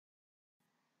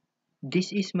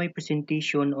This is my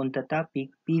presentation on the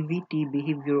topic PVT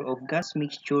behavior of gas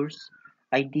mixtures,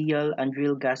 ideal and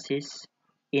real gases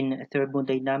in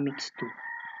thermodynamics 2.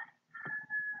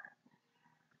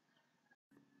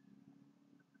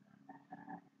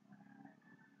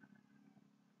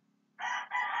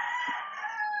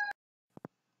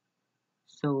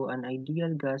 So an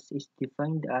ideal gas is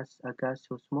defined as a gas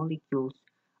whose molecules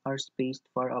are spaced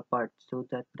far apart so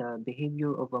that the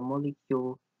behavior of a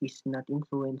molecule is not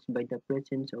influenced by the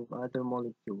presence of other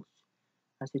molecules,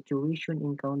 a situation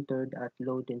encountered at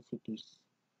low densities.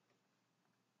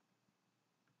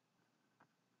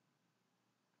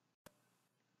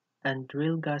 And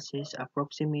real gases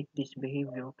approximate this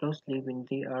behavior closely when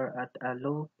they are at a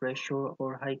low pressure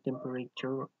or high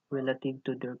temperature relative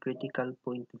to their critical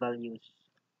point values.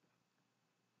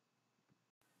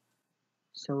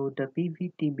 So the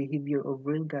PVT behavior of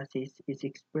real gases is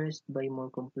expressed by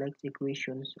more complex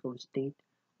equations of state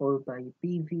or by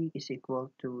PV is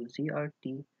equal to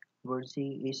ZRT, where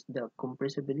Z is the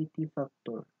compressibility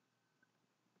factor.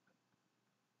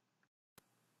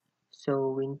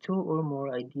 So when two or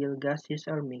more ideal gases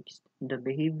are mixed, the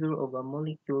behavior of a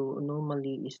molecule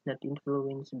normally is not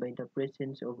influenced by the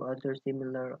presence of other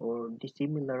similar or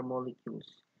dissimilar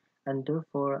molecules, and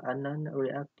therefore a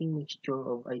non-reacting mixture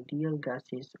of ideal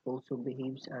gases also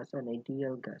behaves as an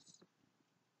ideal gas.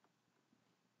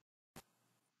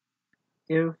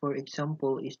 Air, for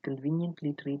example, is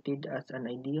conveniently treated as an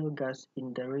ideal gas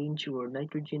in the range where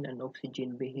nitrogen and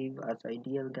oxygen behave as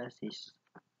ideal gases.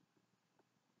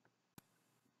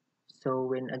 So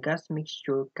when a gas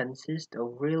mixture consists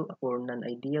of real or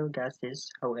non-ideal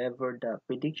gases, however, the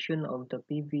prediction of the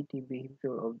PVT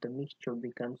behavior of the mixture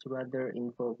becomes rather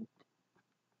involved.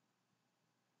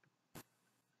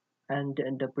 And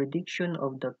the prediction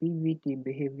of the PVT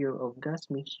behavior of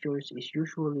gas mixtures is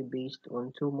usually based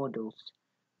on two models,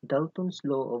 Dalton's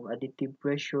law of additive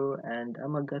pressure and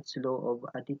Amagat's law of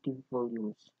additive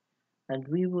volumes. And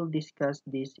we will discuss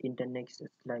this in the next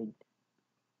slide.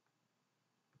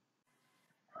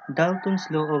 Dalton's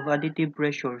law of additive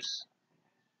pressures.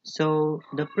 So,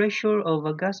 the pressure of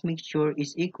a gas mixture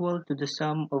is equal to the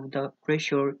sum of the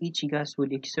pressure each gas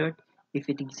would exert if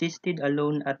it existed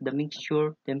alone at the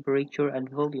mixture, temperature, and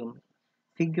volume.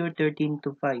 Figure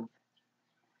 13-5.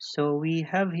 So, we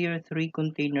have here three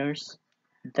containers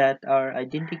that are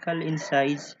identical in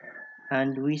size,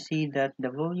 and we see that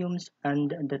the volumes and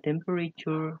the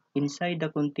temperature inside the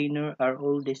container are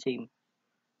all the same.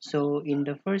 So in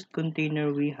the first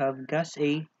container we have gas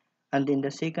A, and in the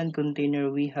second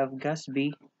container we have gas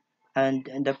B, and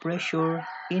the pressure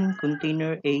in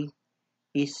container A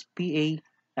is PA,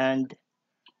 and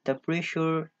the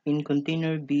pressure in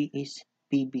container B is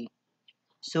PB.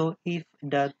 So if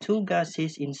the two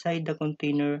gases inside the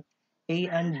container A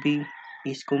and B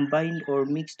is combined or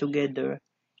mixed together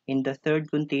in the third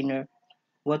container,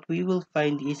 what we will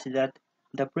find is that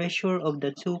the pressure of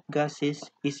the two gases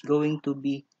is going to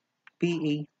be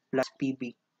PA plus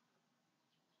PB.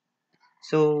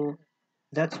 So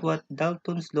that's what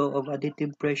Dalton's law of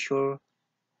additive pressure,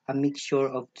 a mixture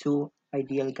of two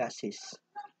ideal gases.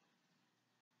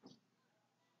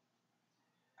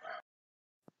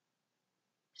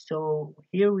 So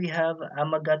here we have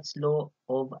Amagat's law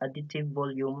of additive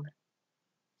volume.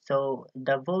 So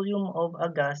the volume of a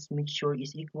gas mixture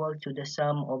is equal to the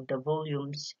sum of the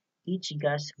volumes each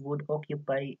gas would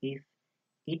occupy if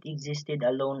it existed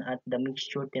alone at the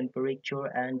mixture temperature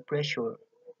and pressure.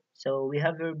 So we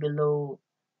have here below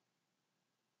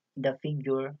the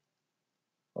figure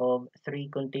of three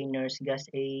containers, gas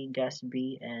A, gas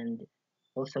B, and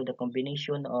also the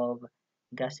combination of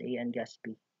gas A and gas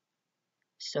B.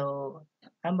 So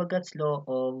Amagat's law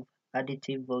of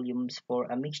additive volumes for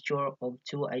a mixture of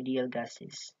two ideal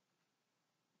gases.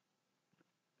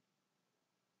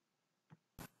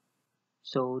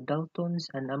 So Dalton's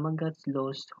and Amagat's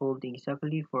laws hold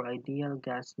exactly for ideal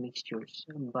gas mixtures,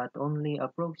 but only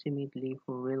approximately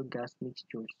for real gas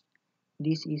mixtures.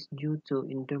 This is due to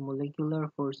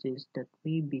intermolecular forces that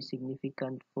may be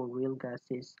significant for real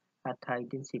gases at high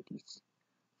densities.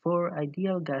 For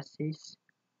ideal gases,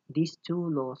 these two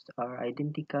laws are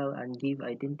identical and give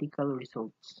identical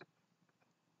results.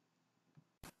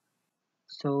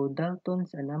 So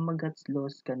Dalton's and Amagat's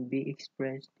laws can be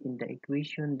expressed in the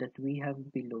equation that we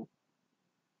have below.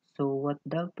 So what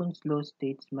Dalton's law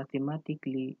states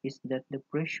mathematically is that the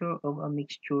pressure of a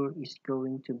mixture is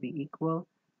going to be equal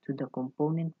to the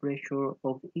component pressure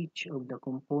of each of the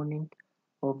component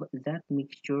of that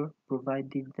mixture,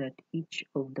 provided that each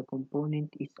of the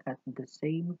component is at the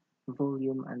same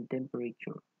volume and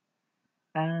temperature.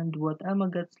 And what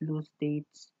Amagat's law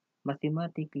states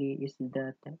mathematically is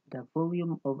that the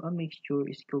volume of a mixture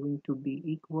is going to be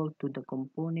equal to the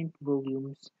component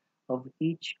volumes of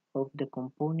each of the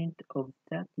component of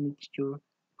that mixture,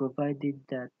 provided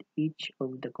that each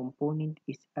of the component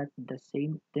is at the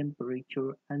same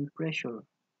temperature and pressure,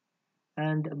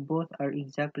 and both are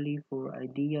exactly for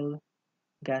ideal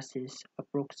gases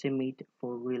approximate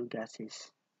for real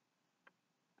gases.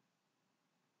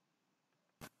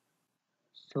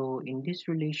 So in these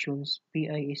relations,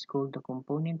 Pi is called the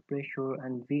component pressure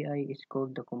and Vi is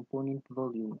called the component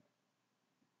volume.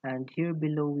 And here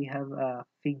below we have a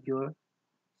figure.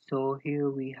 So here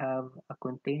we have a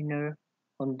container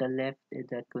on the left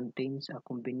that contains a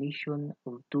combination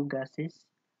of two gases,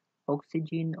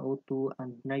 oxygen O2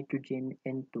 and nitrogen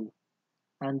N2.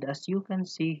 And as you can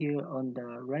see here on the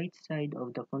right side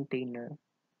of the container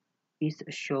is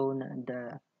shown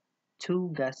the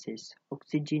two gases,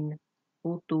 oxygen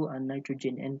O2 and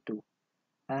nitrogen N2.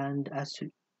 And as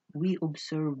we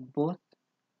observe, both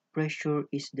pressure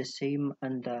is the same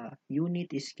and the unit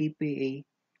is kPa,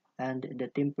 and the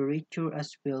temperature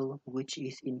as well, which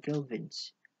is in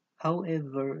kelvins.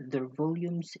 However, their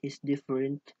volumes is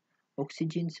different.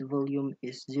 Oxygen's volume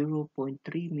is 0.3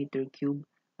 meter cube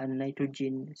and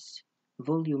nitrogen's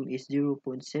volume is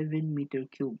 0.7 meter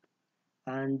cube.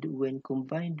 And when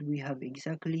combined, we have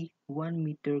exactly 1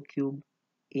 meter cube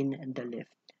in the left.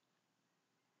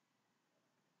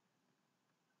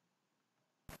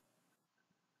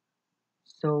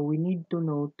 So we need to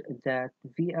note that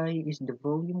Vi is the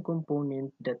volume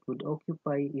component that would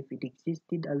occupy if it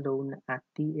existed alone at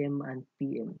Tm and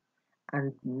Pm,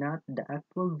 and not the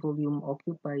actual volume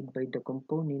occupied by the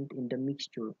component in the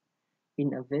mixture.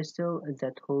 In a vessel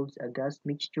that holds a gas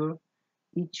mixture,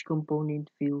 each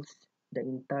component fills the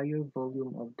entire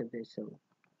volume of the vessel.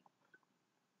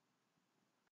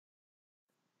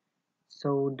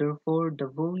 So therefore the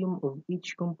volume of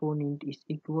each component is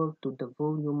equal to the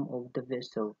volume of the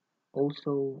vessel.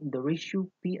 Also, the ratio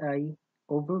Pi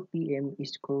over Pm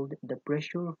is called the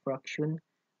pressure fraction,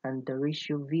 and the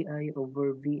ratio Vi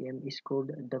over Vm is called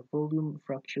the volume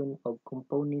fraction of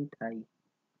component I.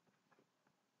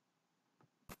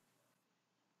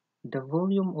 The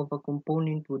volume of a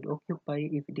component would occupy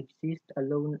if it exists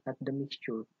alone at the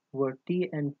mixture, where T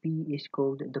and P is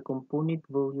called the component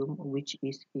volume, which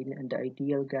is in the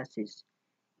ideal gases.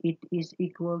 It is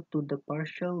equal to the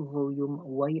partial volume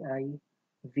Yi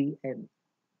Vm.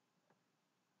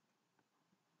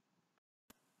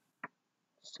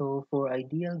 So for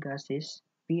ideal gases,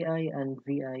 Pi and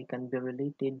Vi can be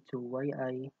related to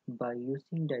Yi by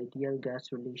using the ideal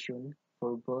gas relation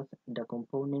for both the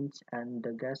components and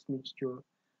the gas mixture,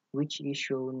 which is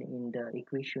shown in the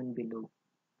equation below.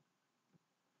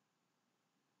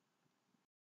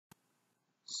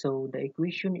 So the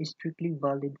equation is strictly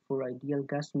valid for ideal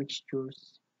gas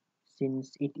mixtures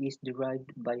since it is derived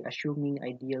by assuming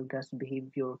ideal gas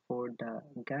behavior for the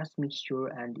gas mixture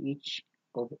and each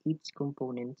of its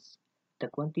components. The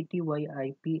quantity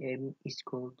YIPM is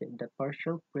called the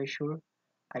partial pressure,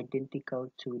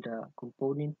 identical to the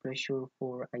component pressure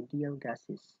for ideal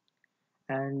gases,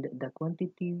 and the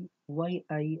quantity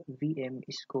YIVM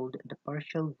is called the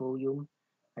partial volume,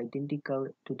 identical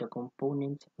to the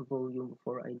component volume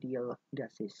for ideal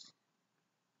gases.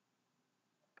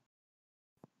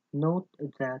 Note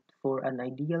that for an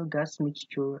ideal gas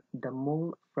mixture, the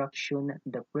mole fraction,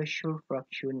 the pressure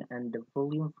fraction, and the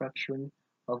volume fraction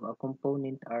of a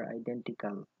component are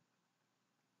identical.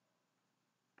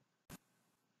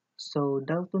 So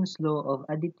Dalton's law of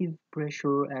additive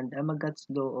pressure and Amagat's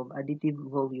law of additive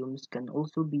volumes can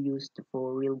also be used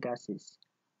for real gases,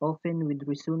 often with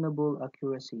reasonable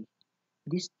accuracy.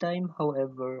 This time,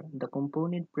 however, the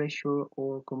component pressure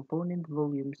or component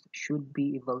volumes should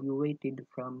be evaluated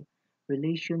from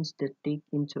relations that take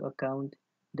into account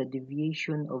the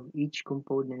deviation of each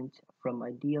component from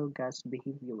ideal gas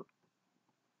behavior.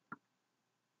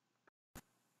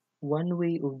 One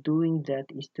way of doing that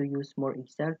is to use more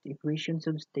exact equations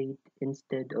of state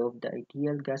instead of the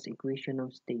ideal gas equation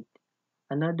of state.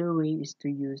 Another way is to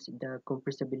use the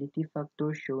compressibility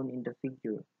factor shown in the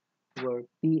figure, where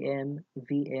Pm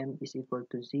Vm is equal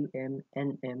to Zm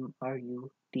Nm Ru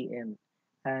Tm,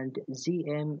 and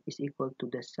Zm is equal to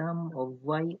the sum of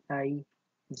Yi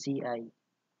Zi.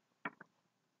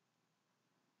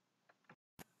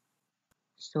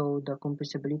 So the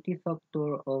compressibility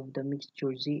factor of the mixture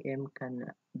Zm can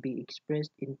be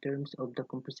expressed in terms of the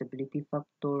compressibility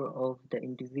factor of the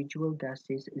individual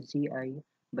gases Zi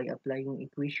by applying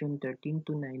equation 13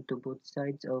 to 9 to both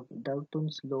sides of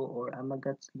Dalton's law or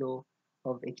Amagat's law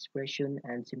of expression,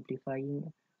 and simplifying,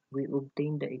 we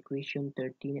obtain the equation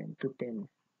 13 to 10.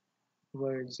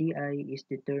 where Zi is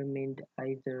determined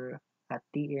either at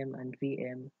Tm and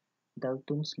Vm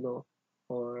Dalton's law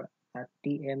or at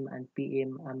Tm and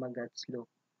Pm Amagat's law.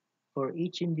 For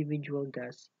each individual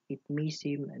gas, it may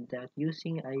seem that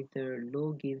using either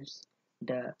law gives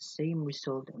the same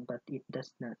result, but it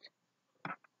does not.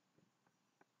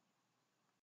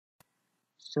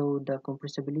 So the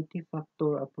compressibility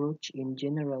factor approach in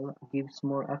general gives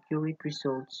more accurate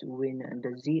results when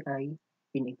the Zi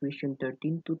in equation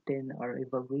 13 to 10 are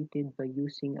evaluated by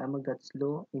using Amagat's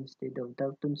law instead of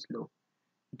Dalton's law.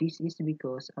 This is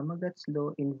because Amagat's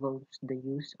law involves the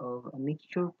use of a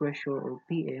mixture pressure or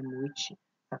PM, which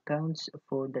accounts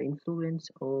for the influence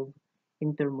of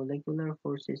intermolecular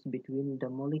forces between the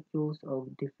molecules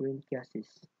of different gases.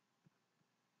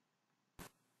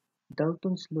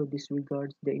 Dalton's law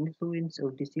disregards the influence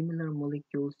of dissimilar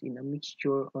molecules in a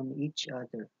mixture on each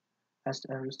other. As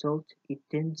a result, it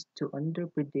tends to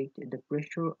underpredict the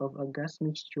pressure of a gas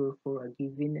mixture for a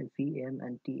given Vm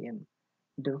and Tm.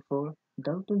 Therefore,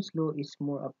 Dalton's law is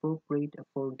more appropriate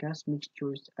for gas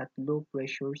mixtures at low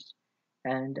pressures,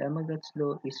 and Amagat's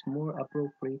law is more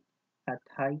appropriate at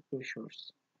high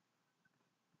pressures.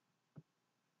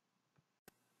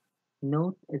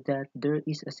 Note that there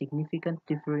is a significant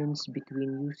difference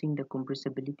between using the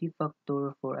compressibility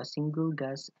factor for a single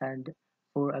gas and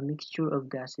for a mixture of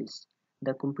gases.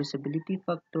 The compressibility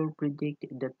factor predicts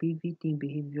the PVT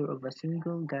behavior of a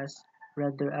single gas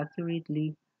rather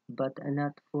accurately, but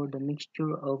not for the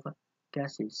mixture of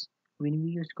gases. When we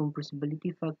use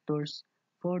compressibility factors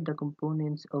for the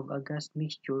components of a gas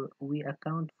mixture, we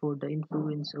account for the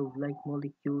influence of like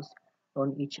molecules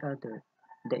on each other.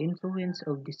 The influence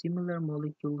of dissimilar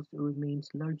molecules remains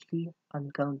largely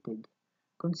uncounted.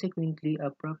 Consequently,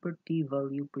 a property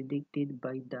value predicted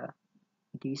by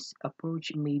this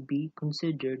approach may be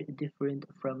considered different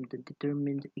from the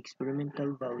determined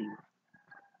experimental value.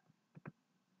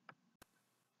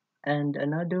 And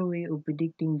another way of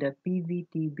predicting the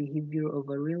PVT behavior of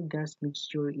a real gas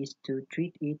mixture is to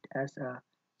treat it as a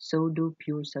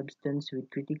pseudo-pure substance with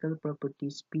critical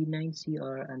properties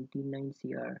P9Cr and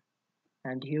T9Cr.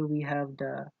 And here we have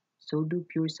the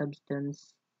pseudo-pure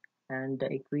substance and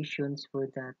the equations for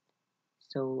that.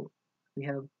 So we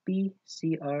have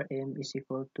PCrM is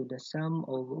equal to the sum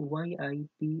of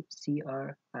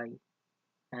YIPCRI,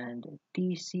 and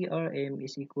TCrM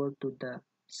is equal to the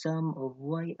sum of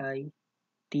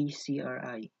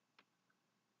YITCRI.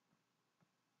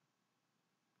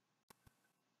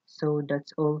 So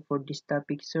that's all for this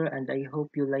topic, sir, and I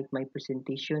hope you like my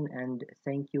presentation, and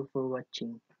thank you for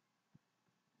watching.